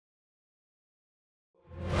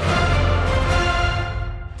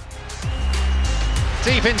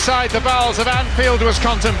Deep inside the bowels of Anfield was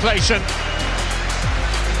contemplation.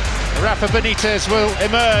 Rafa Benitez will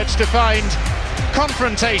emerge to find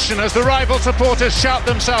confrontation as the rival supporters shout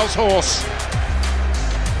themselves hoarse.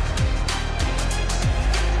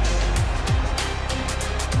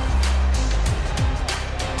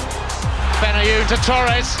 Benayoun to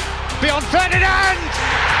Torres, beyond Ferdinand,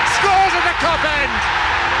 scores at the top end.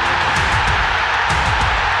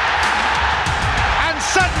 And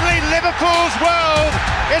suddenly Liverpool's world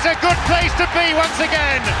is a good place to be once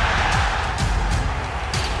again.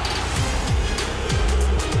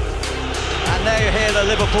 And there you hear the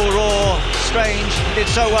Liverpool roar. Strange, he did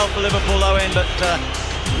so well for Liverpool, Owen, but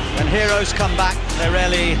when heroes come back, they're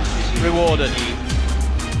rarely rewarded.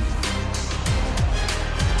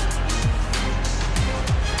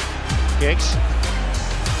 Giggs.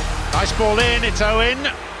 Nice ball in, it's Owen.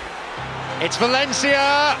 It's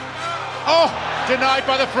Valencia. Oh, denied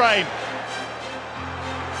by the frame.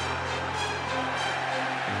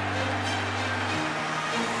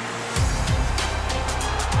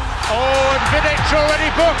 Oh, and Vidic already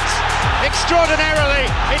booked. Extraordinarily,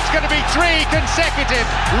 it's going to be 3 consecutive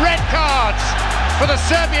red cards for the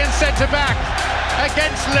Serbian centre-back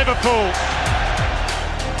against Liverpool.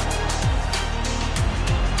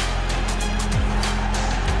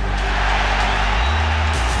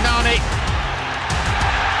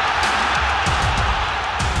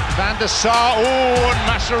 Van der Sar, and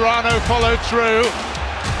Mascherano followed through.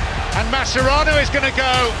 And Mascherano is going to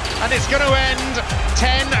go, and it's going to end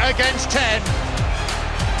 10 against 10.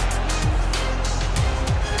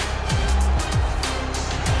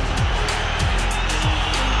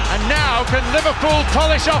 And now can Liverpool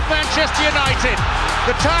polish off Manchester United?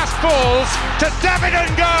 The task falls to David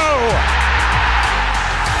and Go!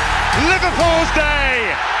 Liverpool's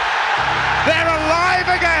day!